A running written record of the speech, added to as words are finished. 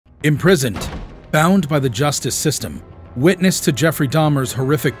Imprisoned, bound by the justice system, witness to Jeffrey Dahmer's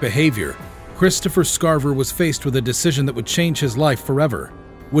horrific behavior, Christopher Scarver was faced with a decision that would change his life forever.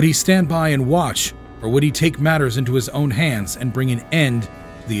 Would he stand by and watch, or would he take matters into his own hands and bring an end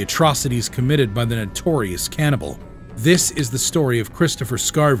to the atrocities committed by the notorious cannibal? This is the story of Christopher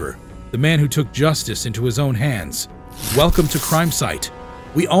Scarver, the man who took justice into his own hands. Welcome to Crime Site.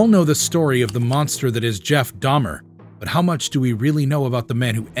 We all know the story of the monster that is Jeff Dahmer, but how much do we really know about the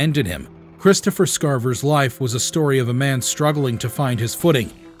man who ended him? Christopher Scarver's life was a story of a man struggling to find his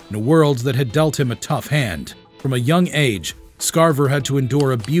footing in a world that had dealt him a tough hand. From a young age, Scarver had to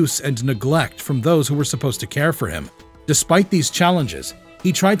endure abuse and neglect from those who were supposed to care for him. Despite these challenges,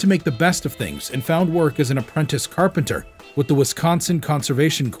 he tried to make the best of things and found work as an apprentice carpenter with the Wisconsin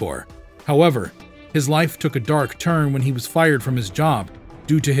Conservation Corps. However, his life took a dark turn when he was fired from his job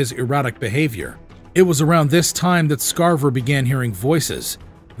due to his erratic behavior. It was around this time that Scarver began hearing voices.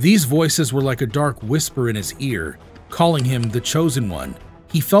 These voices were like a dark whisper in his ear, calling him the chosen one.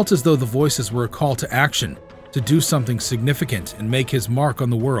 He felt as though the voices were a call to action, to do something significant and make his mark on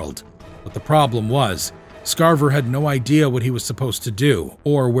the world. But the problem was, Scarver had no idea what he was supposed to do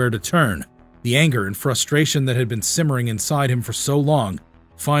or where to turn. The anger and frustration that had been simmering inside him for so long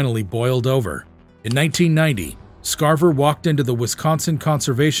finally boiled over. In 1990, Scarver walked into the Wisconsin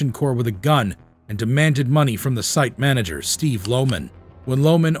Conservation Corps with a gun and demanded money from the site manager, Steve Lohman. When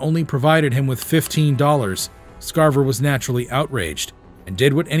Lohman only provided him with $15, Scarver was naturally outraged and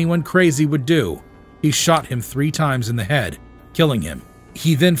did what anyone crazy would do. He shot him 3 times in the head, killing him.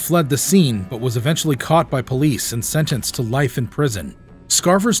 He then fled the scene, but was eventually caught by police and sentenced to life in prison.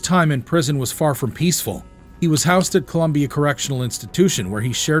 Scarver's time in prison was far from peaceful. He was housed at Columbia Correctional Institution, where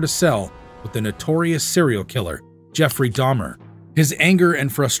he shared a cell with the notorious serial killer, Jeffrey Dahmer. His anger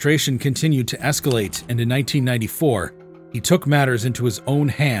and frustration continued to escalate, and in 1994, he took matters into his own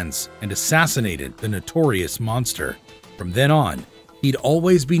hands and assassinated the notorious monster. From then on, he'd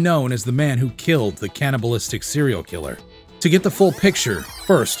always be known as the man who killed the cannibalistic serial killer. To get the full picture,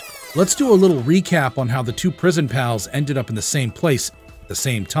 first, let's do a little recap on how the two prison pals ended up in the same place at the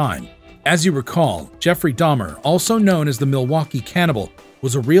same time. As you recall, Jeffrey Dahmer, also known as the Milwaukee Cannibal,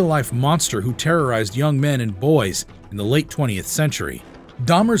 was a real-life monster who terrorized young men and boys in the late 20th century.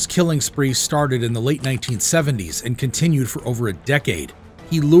 Dahmer's killing spree started in the late 1970s and continued for over a decade.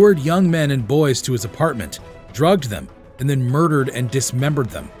 He lured young men and boys to his apartment, drugged them, and then murdered and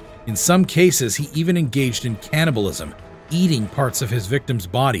dismembered them. In some cases, he even engaged in cannibalism, eating parts of his victims'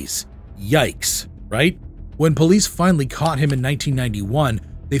 bodies. Yikes, right? When police finally caught him in 1991,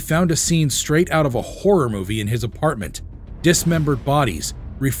 they found a scene straight out of a horror movie in his apartment. Dismembered bodies,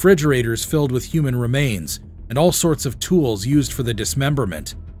 refrigerators filled with human remains, and all sorts of tools used for the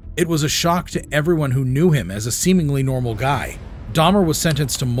dismemberment. It was a shock to everyone who knew him as a seemingly normal guy. Dahmer was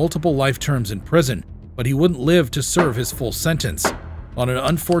sentenced to multiple life terms in prison, but he wouldn't live to serve his full sentence. On an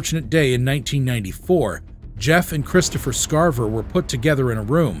unfortunate day in 1994, Jeff and Christopher Scarver were put together in a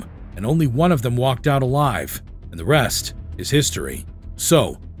room, and only one of them walked out alive, and the rest is history.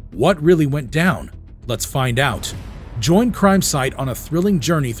 So, what really went down? Let's find out. Join Crime Site on a thrilling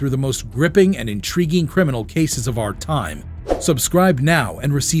journey through the most gripping and intriguing criminal cases of our time. Subscribe now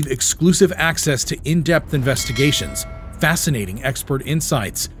and receive exclusive access to in-depth investigations, fascinating expert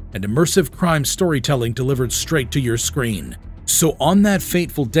insights, and immersive crime storytelling delivered straight to your screen. So on that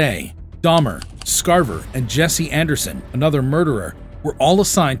fateful day, Dahmer, Scarver, and Jesse Anderson, another murderer, were all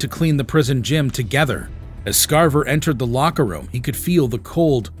assigned to clean the prison gym together. As Scarver entered the locker room, he could feel the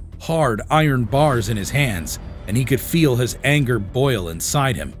cold, hard iron bars in his hands, and he could feel his anger boil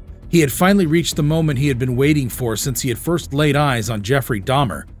inside him. He had finally reached the moment he had been waiting for since he had first laid eyes on Jeffrey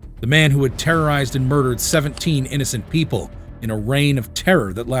Dahmer, the man who had terrorized and murdered 17 innocent people in a reign of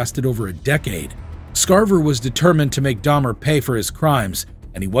terror that lasted over a decade. Scarver was determined to make Dahmer pay for his crimes,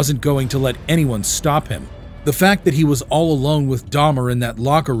 and he wasn't going to let anyone stop him. The fact that he was all alone with Dahmer in that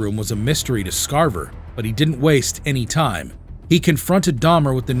locker room was a mystery to Scarver, but he didn't waste any time. He confronted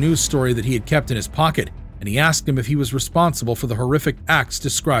Dahmer with the news story that he had kept in his pocket, and he asked him if he was responsible for the horrific acts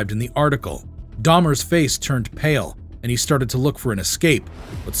described in the article. Dahmer's face turned pale, and he started to look for an escape,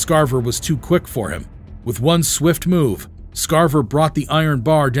 but Scarver was too quick for him. With one swift move, Scarver brought the iron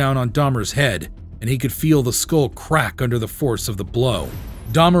bar down on Dahmer's head, and he could feel the skull crack under the force of the blow.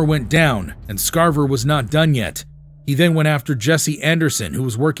 Dahmer went down, and Scarver was not done yet. He then went after Jesse Anderson, who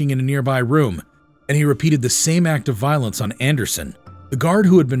was working in a nearby room, and he repeated the same act of violence on Anderson. The guard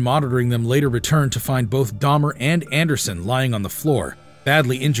who had been monitoring them later returned to find both Dahmer and Anderson lying on the floor,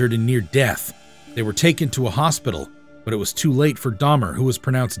 badly injured and near death. They were taken to a hospital, but it was too late for Dahmer, who was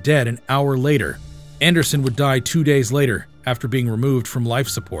pronounced dead an hour later. Anderson would die 2 days later, after being removed from life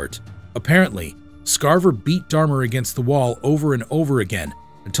support. Apparently, Scarver beat Dahmer against the wall over and over again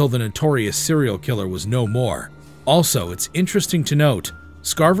until the notorious serial killer was no more. Also, it's interesting to note,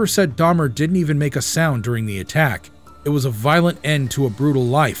 Scarver said Dahmer didn't even make a sound during the attack. It was a violent end to a brutal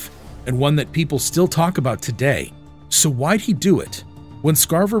life, and one that people still talk about today. So why'd he do it? When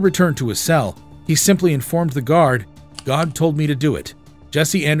Scarver returned to his cell, he simply informed the guard, "God told me to do it.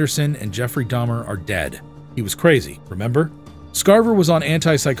 Jesse Anderson and Jeffrey Dahmer are dead." He was crazy, remember? Scarver was on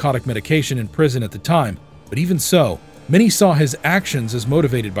antipsychotic medication in prison at the time, but even so, many saw his actions as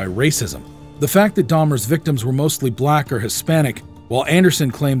motivated by racism. The fact that Dahmer's victims were mostly black or Hispanic, while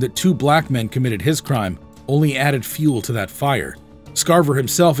Anderson claimed that 2 black men committed his crime, only added fuel to that fire. Scarver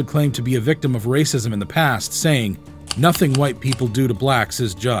himself had claimed to be a victim of racism in the past, saying, "Nothing white people do to blacks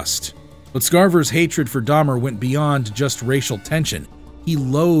is just." But Scarver's hatred for Dahmer went beyond just racial tension. He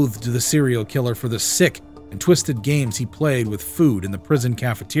loathed the serial killer for the sick and twisted games he played with food in the prison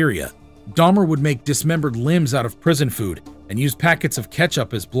cafeteria. Dahmer would make dismembered limbs out of prison food and use packets of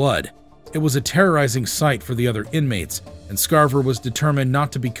ketchup as blood. It was a terrorizing sight for the other inmates, and Scarver was determined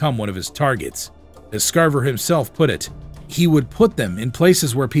not to become one of his targets. As Scarver himself put it, he would put them in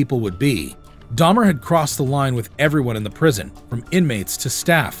places where people would be. Dahmer had crossed the line with everyone in the prison, from inmates to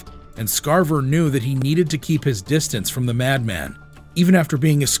staff, and Scarver knew that he needed to keep his distance from the madman. Even after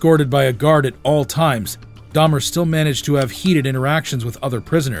being escorted by a guard at all times, Dahmer still managed to have heated interactions with other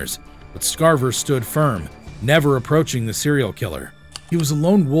prisoners, but Scarver stood firm, never approaching the serial killer. He was a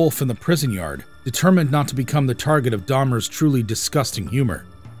lone wolf in the prison yard, determined not to become the target of Dahmer's truly disgusting humor.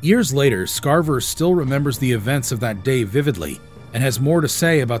 Years later, Scarver still remembers the events of that day vividly, and has more to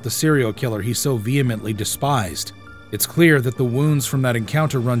say about the serial killer he so vehemently despised. It's clear that the wounds from that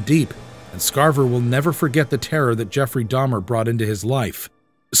encounter run deep, and Scarver will never forget the terror that Jeffrey Dahmer brought into his life.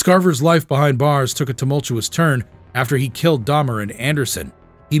 Scarver's life behind bars took a tumultuous turn after he killed Dahmer and Anderson.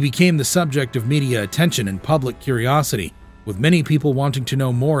 He became the subject of media attention and public curiosity, with many people wanting to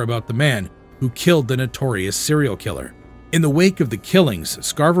know more about the man who killed the notorious serial killer. In the wake of the killings,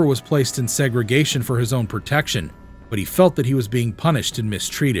 Scarver was placed in segregation for his own protection, but he felt that he was being punished and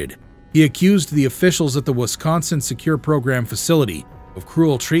mistreated. He accused the officials at the Wisconsin Secure Program facility of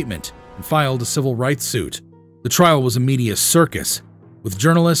cruel treatment and filed a civil rights suit. The trial was a media circus, with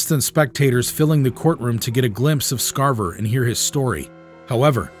journalists and spectators filling the courtroom to get a glimpse of Scarver and hear his story.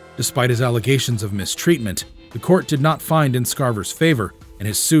 However, despite his allegations of mistreatment, the court did not find in Scarver's favor, and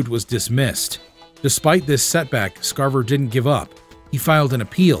his suit was dismissed. Despite this setback, Scarver didn't give up. He filed an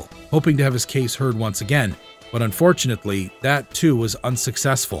appeal, hoping to have his case heard once again, but unfortunately, that too was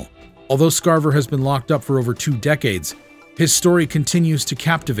unsuccessful. Although Scarver has been locked up for over 2 decades, his story continues to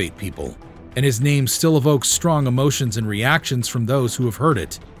captivate people, and his name still evokes strong emotions and reactions from those who have heard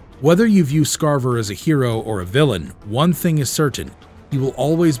it. Whether you view Scarver as a hero or a villain, one thing is certain: he will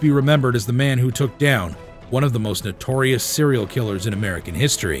always be remembered as the man who took down one of the most notorious serial killers in American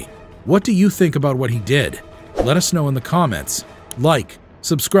history. What do you think about what he did? Let us know in the comments. Like,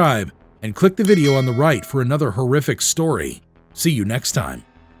 subscribe, and click the video on the right for another horrific story. See you next time.